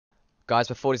Guys,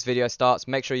 before this video starts,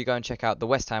 make sure you go and check out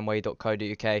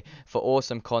thewesthamway.co.uk for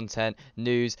awesome content,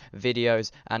 news,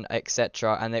 videos, and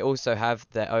etc. And they also have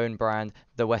their own brand,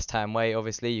 The West Ham Way.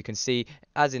 Obviously, you can see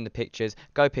as in the pictures.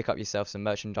 Go pick up yourself some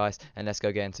merchandise and let's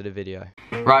go get into the video.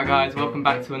 Right guys, welcome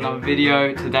back to another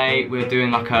video. Today we're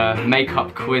doing like a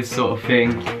makeup quiz sort of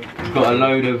thing. We've got a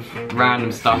load of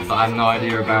random stuff that I have no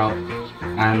idea about,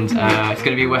 and it's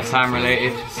going to be West Ham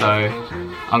related, so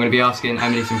I'm going to be asking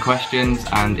Emily some questions,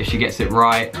 and if she gets it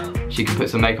right, she can put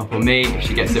some makeup on me. If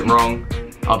she gets it wrong,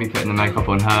 I'll be putting the makeup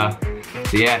on her.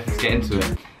 So yeah, let's get into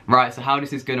it. Right, so how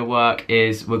this is going to work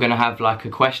is we're going to have like a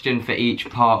question for each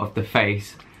part of the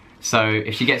face. So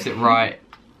if she gets it right,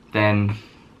 then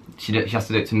she has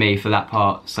to do it to me for that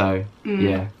part, so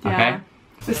yeah, okay?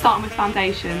 We're starting with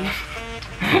foundation.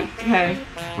 Okay.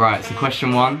 Right, so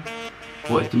question 1,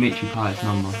 what is Dimitri Payet's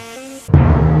number?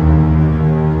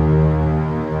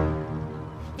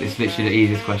 It's literally the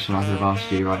easiest question I could have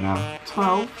asked you right now.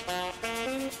 12.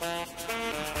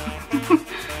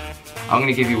 I'm going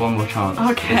to give you one more chance.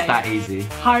 Okay. It's that easy.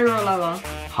 Higher or lower?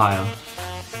 Higher.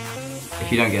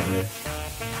 If you don't get this.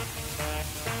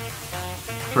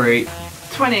 3.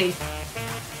 20.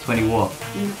 20 what?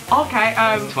 Okay,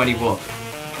 20 what?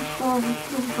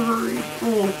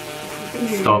 4.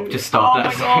 Stop, just stop. Oh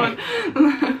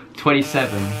my god.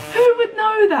 27. Who would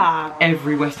know that?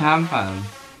 Every West Ham fan.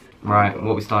 Right,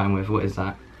 what are we starting with? What is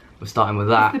that? We're starting with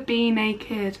that. The Be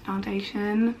Naked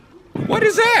foundation. What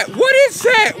is that? What is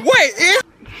that? Wait,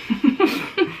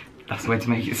 That's the way to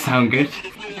make it sound good.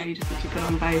 Okay, you just literally put it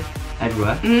on both.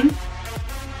 Everywhere?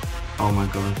 Oh my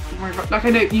god. Oh my god. Like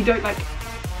I know you don't like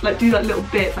do like little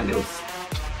bits, like little.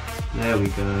 There we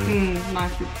go.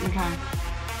 Nice. Okay.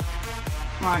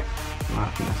 Right. I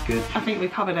think that's good. I think we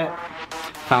covered it.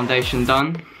 Foundation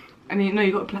done. And you know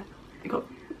you got to play. You got.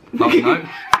 Oh no.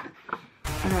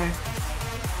 Okay.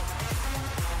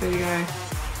 There you go.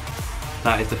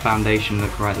 That is the foundation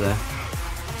look right there.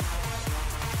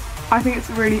 I think it's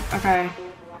really okay.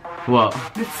 What?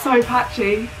 It's so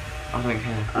patchy. I don't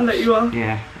care. I'll let you off.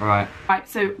 Yeah, right. Right,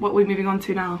 so what are we moving on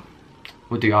to now?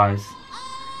 We'll do eyes.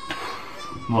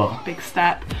 What? Big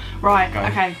step. Right, Go.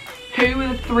 okay. Who were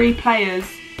the three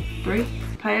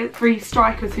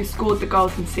strikers who scored the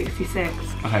goals in '66?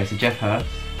 Okay, so Jeff Hurst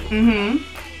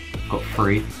got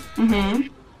 3. And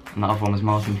the other one was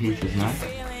Martin Peters, no?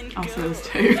 Oh, so there was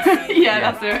 2. yeah,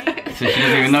 that's it. So she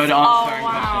doesn't even know the answer. Oh,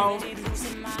 wow.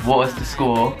 What was the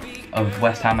score of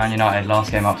West Ham Man United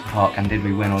last game up to Park, and did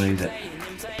we win or lose it?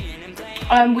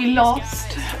 We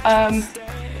lost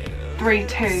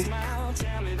 3-2.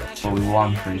 Well, we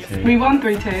won 3-2. We won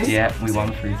 3-2? Yeah, we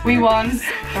won 3-2. We won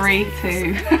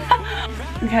 3-2.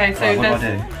 Okay, so right, what there's do I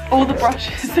do? all the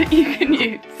brushes that you can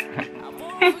use.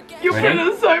 You're Ready? putting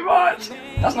on so much.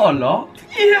 That's not a lot.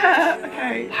 Yeah,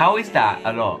 okay. How is that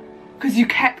a lot? Because you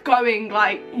kept going,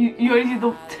 like, you only did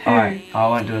the 2. Alright, I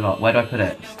won't do a lot. Where do I put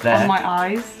it? Just there? On my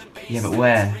eyes. Yeah, but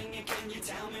where?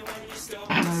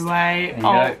 No way. There you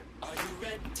go.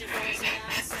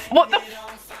 What the?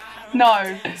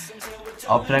 No.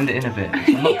 I'll blend it in a bit.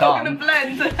 I'm not You're done. gonna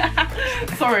blend.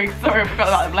 sorry, I forgot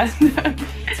about the blend.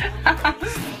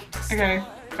 Okay,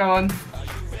 go on.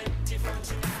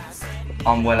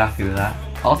 I'm well happy with that.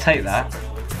 I'll take that.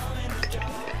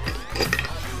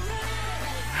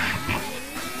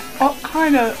 What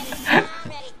kind of?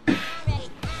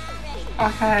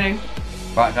 Okay.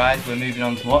 Right guys, we're moving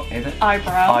on to what is it?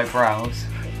 Eyebrows. Eyebrows.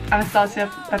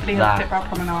 Anastasia Beverly Hills Tip Brow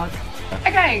Promenade.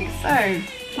 Okay, so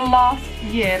last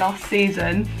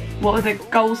season, what were the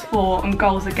goals for and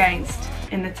goals against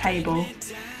in the table?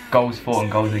 Goals for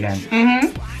and goals against.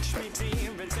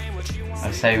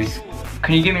 I'd say we.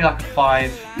 Can you give me like a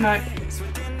 5? No.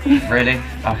 Really?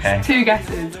 Okay. 2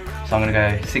 guesses. So I'm gonna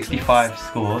go 65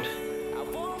 scored.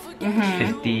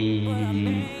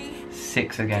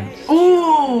 56 against.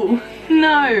 Ooh,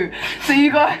 no. So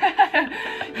you got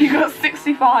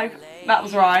 65. That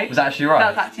was right. Was that actually right? That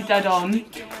was actually dead on.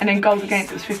 And then goals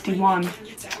against was 51.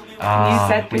 Ah, you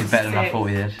said we did better than I 56. thought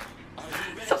we did.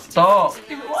 Stop. Stop!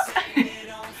 What?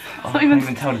 I can't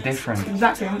even tell the difference.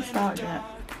 Exactly, I haven't started yet.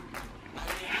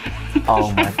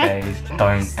 Oh my days,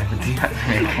 don't ever do that to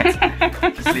me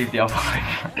again. Just leave the other one.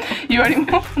 You only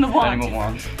want the I one? only want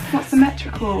one. It's not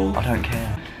symmetrical. I don't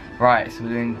care. Right, so we're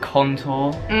doing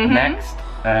contour next.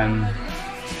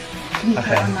 You put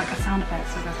Okay. on like a sound effect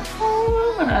so it goes like,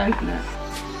 oh, when I open it.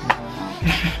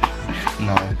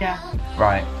 No. Yeah.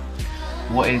 Right.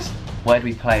 Where do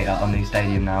we play at our new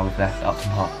stadium now we've left Upton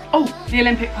Park? Oh, the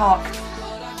Olympic Park.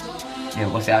 Yeah,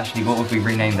 what's it actually, what have we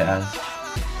renamed it as?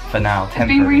 For now, It's been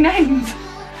temporary. renamed.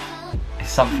 It's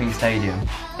something stadium.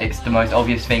 It's the most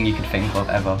obvious thing you could think of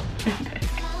ever.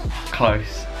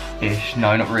 close-ish.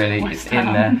 No, not really. West It's in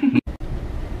there. Ham.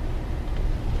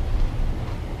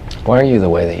 Why are you the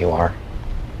way that you are?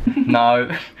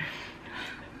 No.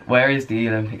 Where is the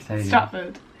Olympic Stadium?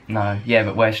 Stratford. No. Yeah,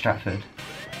 but where's Stratford?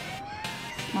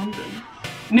 London.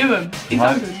 Newham. East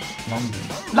London. London.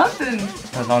 London.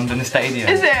 The London Stadium.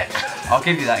 Is it? I'll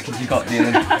give you that because you got the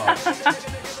Olympic flag.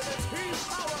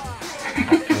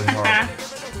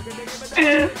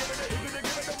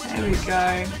 There we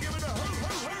go.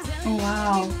 Oh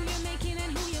wow.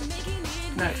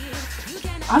 Look.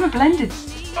 I'm a blended.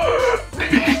 I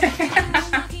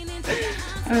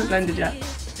haven't blended yet.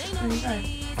 There you go.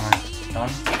 Alright, done?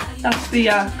 That's the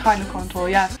kind of contour,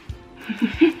 yeah.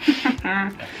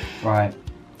 Right.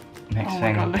 Next Oh my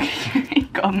thing. god, look at you. You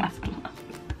got a massive laugh.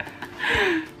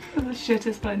 That's the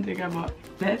shittest blending ever.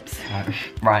 Lips.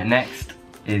 Right, next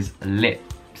is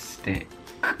lipstick.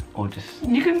 Or just...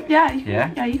 You can, yeah,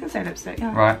 Yeah? you can say lipstick,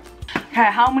 yeah. Right.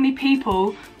 Okay, how many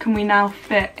people can we now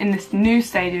fit in this new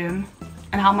stadium?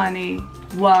 And how many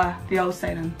were the old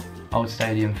stadium? Old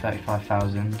stadium,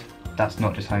 35,000. That's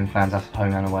not just home fans, that's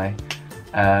home and away.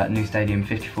 New stadium,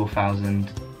 54,000.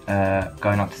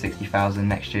 Going up to 60,000.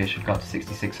 Next year should go up to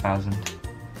 66,000.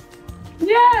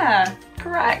 Yeah,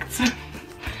 correct.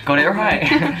 Got it right.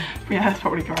 Yeah, that's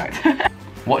probably correct.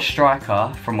 What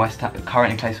striker from West Ham,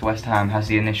 currently plays for West Ham, has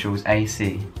the initials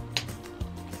AC?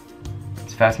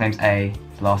 His first name's A,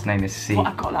 his last name is C. Well,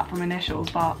 I've got that from initials,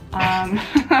 but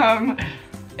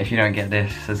If you don't get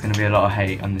this, there's going to be a lot of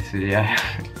hate on this video.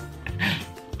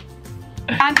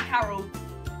 Andy Carroll.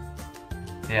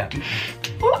 Yeah.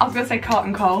 Ooh, I was gonna say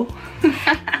Carlton Cole.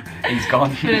 He's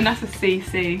gone. But that's a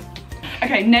CC.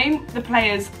 Okay, name the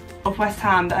players of West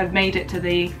Ham that have made it to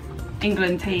the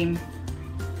England team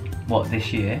What,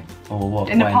 this year? Or what?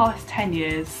 in the when? past 10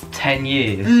 years. 10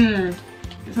 years?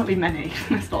 It's not been many,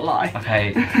 let's not lie.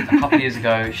 Okay, a couple of years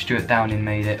ago, Stuart Downing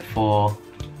made it for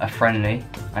a friendly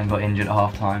and got injured at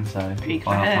half time, so Peak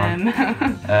for by half him.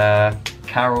 time.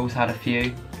 Carroll's had a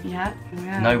few. Yeah.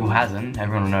 Noble hasn't,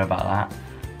 everyone will know about that.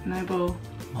 Noble.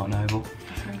 Not Noble.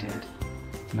 That's what he did.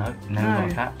 No, never No.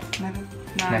 got a cap. Never.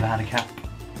 No. Never had a cap.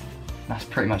 That's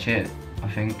pretty much it, I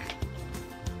think.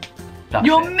 That's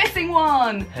You're it. missing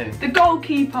one! Who? The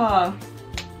goalkeeper.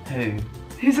 Who?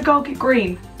 Who's the goalkeeper?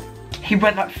 Green. He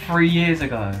went like 3 years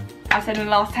ago. I said in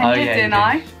the last 10 Oh, years, yeah, you didn't did.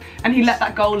 I? And he let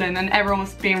that goal in and everyone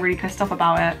was being really pissed off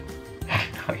about it.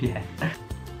 Oh yeah.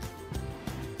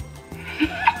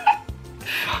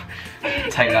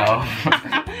 Take that off.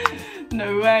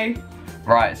 No way.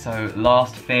 Right, so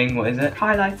last thing, what is it?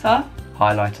 Highlighter.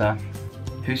 Highlighter.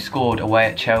 Who scored away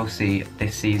at Chelsea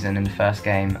this season in the first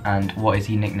game, and what is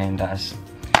he nicknamed as?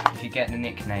 If you get the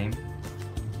nickname,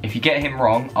 if you get him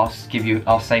wrong, I'll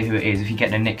say who it is. If you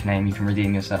get the nickname, you can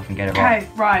redeem yourself and get it right.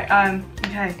 Okay, right,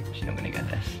 okay. She's not gonna get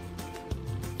this.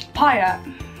 Pyatt.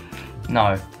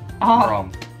 No, Oh,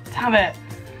 wrong. damn it.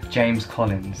 James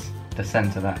Collins, the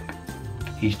centre back.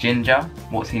 He's ginger.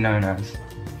 What's he known as?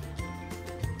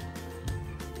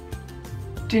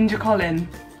 Ginger Colin.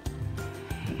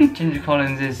 Ginger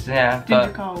Collins is, yeah, Ginger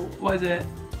but Cole. What is it?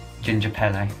 Ginger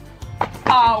Pele.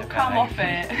 Oh, Ginger come Pele. off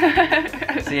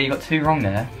it. So yeah, you got 2 wrong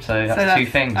there, so that's 2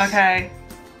 things. Okay.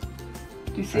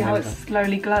 Do you see how Remember. it's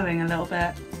slowly glowing a little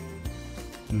bit?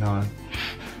 No.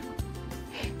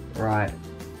 Right.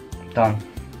 Done.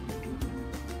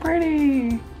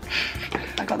 Pretty.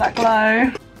 I got that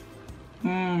glow.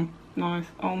 Nice.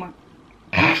 Oh my.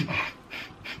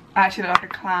 I actually look like a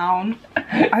clown.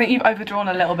 I think you've overdrawn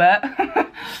a little bit.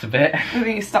 Just a bit. I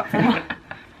think you stuck them.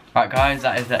 Right guys,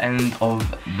 that is the end of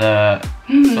the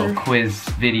sort of quiz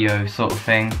video sort of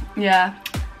thing. Yeah.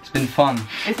 It's been fun.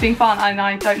 It's been fun and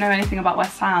I don't know anything about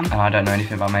West Ham. And I don't know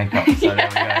anything about makeup, so there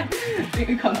we go. I think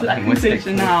we've come to I that think we're stick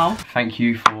conclusion to it. now. Thank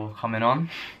you for coming on.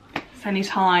 It's any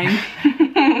time.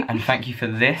 And thank you for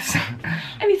this.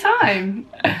 Anytime.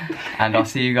 And I'll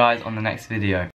see you guys on the next video.